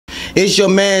It's your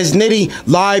man's Nitty,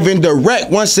 live and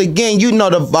direct. Once again, you know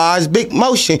the vibes, big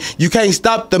motion. You can't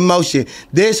stop the motion.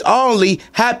 This only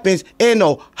happens in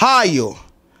Ohio.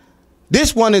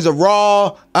 This one is a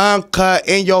raw, uncut,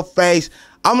 in your face.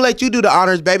 I'm gonna let you do the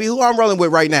honors, baby. Who I'm rolling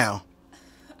with right now?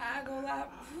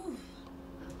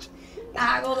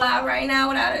 I go live right now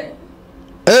without it.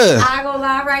 I go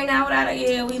live right now without a,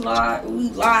 yeah, we live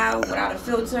without a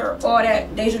filter, all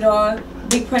that. Dajsha Doll,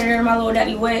 Big Predator, my little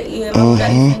daddy wet, yeah, my little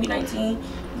daddy's gonna be 19.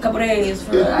 A couple days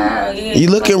for, yeah. You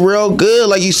looking real good,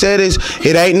 like you said,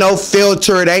 it ain't no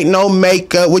filter, it ain't no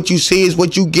makeup. What you see is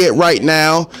what you get right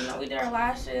now. You know, we did our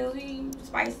lashes, we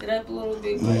spiced it up a little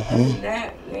bit, but other than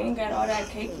that, we ain't got all that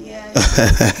cakey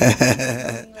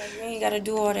ass. We ain't gotta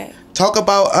do all that. Talk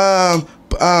about,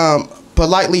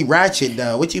 politely ratchet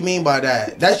though. What you mean by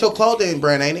that? That's your clothing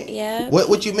brand, ain't it? Yeah.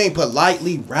 What you mean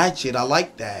politely ratchet? I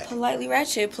like that. Politely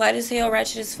ratchet, polite as hell,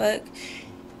 ratchet as fuck,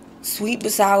 sweet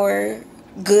but sour,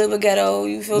 good but ghetto.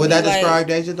 You feel me? Would that describe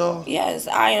Dajsha Doll? Yes,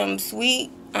 I am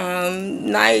sweet,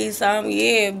 nice,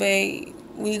 yeah, but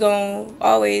we gon'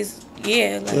 always,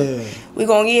 yeah, like we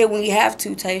gon' when we have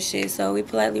to type shit. So we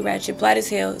politely ratchet, polite as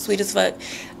hell, sweet as fuck.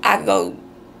 I could go.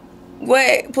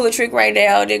 What? Pull a trick right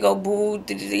now, they go boo,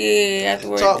 yeah,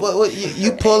 afterwards. So,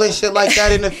 you pulling shit like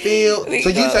that in the field? So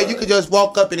you say you could just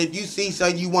walk up and if you see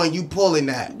something you want, you pulling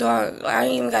that? Dog, I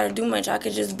ain't even gotta do much. I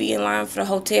could just be in line for the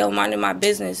hotel, minding my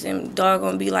business, and dog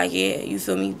gonna be like, yeah, you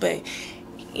feel me? But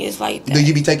it's like that. Do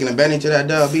you be taking advantage of that,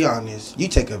 dog? Be honest. You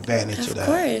take advantage of that. Of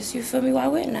course, you feel me? Why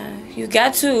wouldn't I? You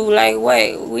got to. Like,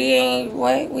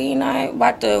 we not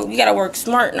about to, we gotta work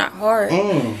smart, not hard.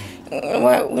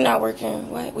 What? We not working.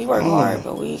 What? We work hard,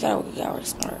 but we gotta work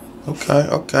smart.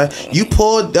 Okay. You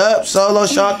pulled up, solo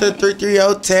shot the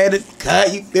 33010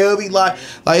 cut. You feel me? Like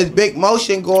it's big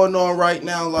motion going on right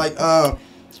now. Like,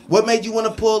 what made you want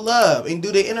to pull up and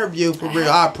do the interview for real?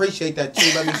 I appreciate that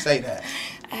too. Let me say that.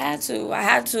 I had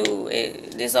to.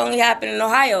 This only happened in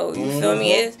Ohio. You feel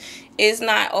me? It's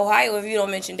not Ohio if you don't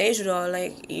mention Dajsha Doll.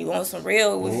 Like, you want some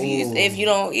real. If you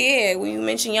don't, when you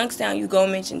mention Youngstown, you go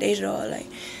mention Dajsha Doll. Like.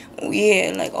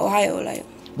 Yeah, like Ohio, like.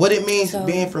 What it means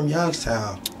being from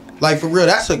Youngstown. Like, for real,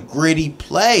 that's a gritty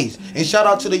place. And shout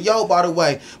out to the Yo, by the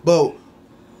way. But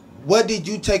what did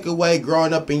you take away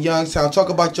growing up in Youngstown? Talk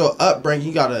about your upbringing.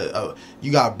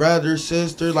 You got brothers,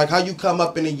 sisters. Like, how you come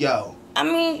up in the Yo? I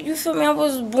mean, you feel me? I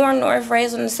was born north,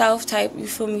 raised on the south type. You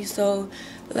feel me? So,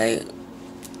 like,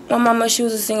 my mama, she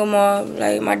was a single mom.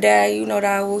 Like, my dad, you know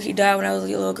that he died when I was a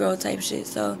little girl type shit.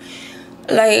 So.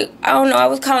 Like, I don't know, I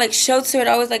was kind of like sheltered.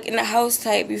 I was like in the house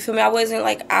type, you feel me? I wasn't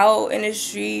like out in the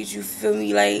streets, you feel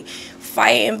me? Like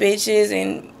fighting bitches,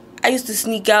 and I used to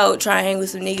sneak out, try and hang with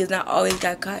some niggas, and I always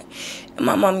got caught. And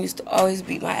my mom used to always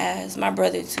beat my ass. My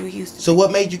brother too, he used to. So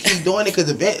what made you keep doing it?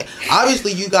 Because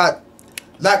obviously you got,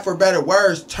 lack for better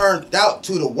words, turned out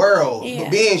to the world,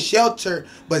 being sheltered,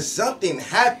 but something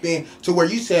happened to where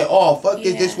you said, oh, fuck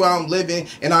this, this is where I'm living,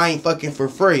 and I ain't fucking for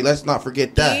free. Let's not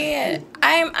forget that. Yeah,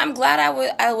 I'm glad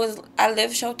I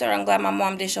lived sheltered. I'm glad my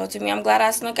mom did shelter me. I'm glad I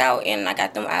snuck out and I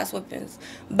got them ass whippings.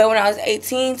 But when I was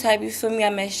 18 type, you feel me, I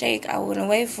met Shake. I wouldn't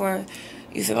wait for,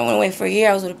 you feel me, I wouldn't wait for a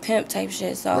year. I was with a pimp type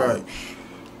shit, so. Right.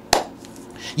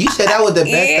 You said that was the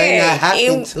best thing that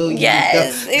happened to you.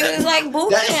 Yes, it was like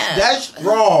boot camp. That's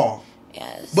wrong.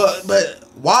 Yes. But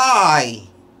why?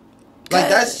 Like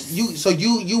that's you. So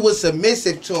you was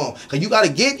submissive to him. Cause you got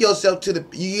to give yourself to the.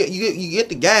 You get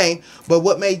the game. But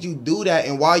what made you do that,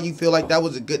 and why you feel like that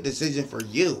was a good decision for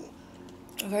you?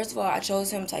 First of all, I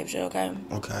chose him type shit. Okay.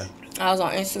 Okay. I was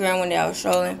on Instagram one day. I was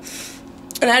strolling,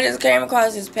 and I just came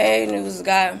across his page, and it was a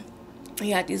guy. He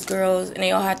had these girls, and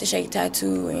they all had the Shake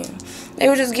tattoo, and they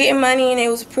were just getting money, and it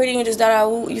was pretty, and just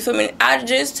you feel me? I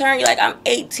just turned, like, I'm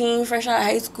 18, fresh out of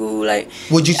high school, like.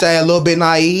 Would you say a little bit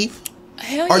naive?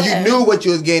 Hell yeah. Or you knew what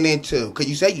you was getting into? Because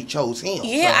you said you chose him.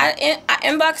 Yeah, so. I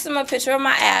inboxed him a picture of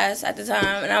my ass at the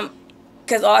time, and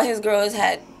because all his girls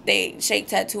had they Shake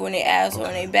tattoo on their ass or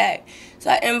on their back. So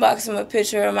I inboxed him a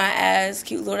picture of my ass,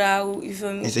 cute little dog, you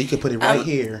feel me? And so you could put it right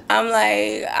here. I'm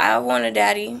like, I want a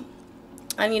daddy.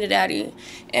 I need a daddy.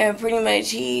 And pretty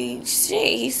much he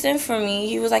sent for me.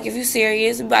 He was like, if you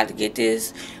serious, we about to get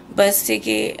this bus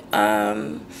ticket.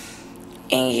 And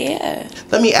yeah.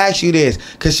 Let me ask you this.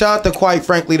 Because shout out to Quite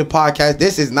Frankly, the podcast.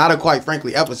 This is not a Quite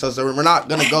Frankly episode, so we're not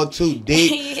going to go too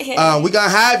deep. We're going to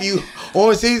have you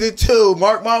on season 2.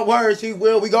 Mark my words, he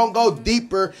will. We're going to go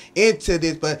deeper into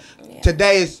this. But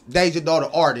Today is Dajsha Doll,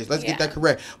 the artist. Let's get that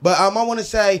correct. But I want to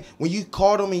say, when you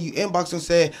called him and you inboxed him and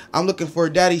said, I'm looking for a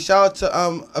daddy, shout out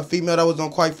to a female that was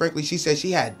on Quite Frankly. She said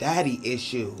she had daddy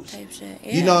issues. Type shit.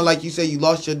 You know, like you said, you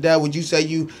lost your dad. Would you say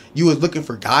you was looking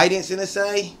for guidance in a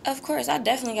say? Of course, I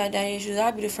definitely got daddy issues.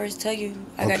 I'll be the first to tell you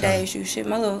I got daddy issues. Shit,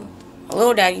 my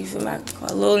little daddy, you feel me? I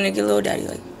call a little nigga little daddy.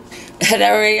 Like, that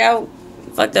already out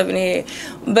fucked up in the head.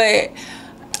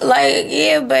 But, like,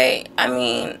 yeah, but, I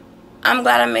mean, I'm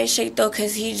glad I met Shake, though,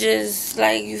 because he just,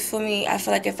 like, you feel me? I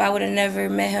feel like if I would have never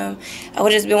met him, I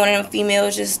would have just been one of them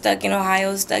females just stuck in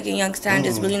Ohio, stuck in Youngstown,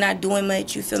 just really not doing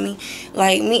much, you feel me?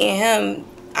 Like, meeting him,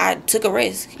 I took a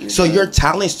risk. So your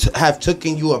talents have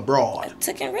taken you abroad? I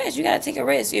took a risk. You got to take a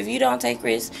risk. If you don't take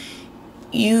risks,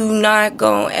 you not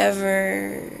going to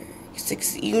ever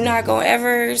succeed. You not going to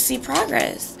ever see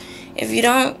progress. If you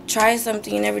don't try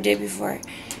something you never did before,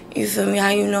 you feel me? How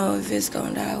you know if it's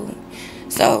going to die?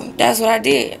 So that's what I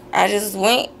did. I just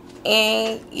went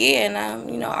and, yeah, and I'm,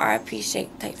 you know, RIP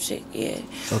Shake type shit, yeah.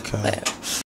 Okay. But,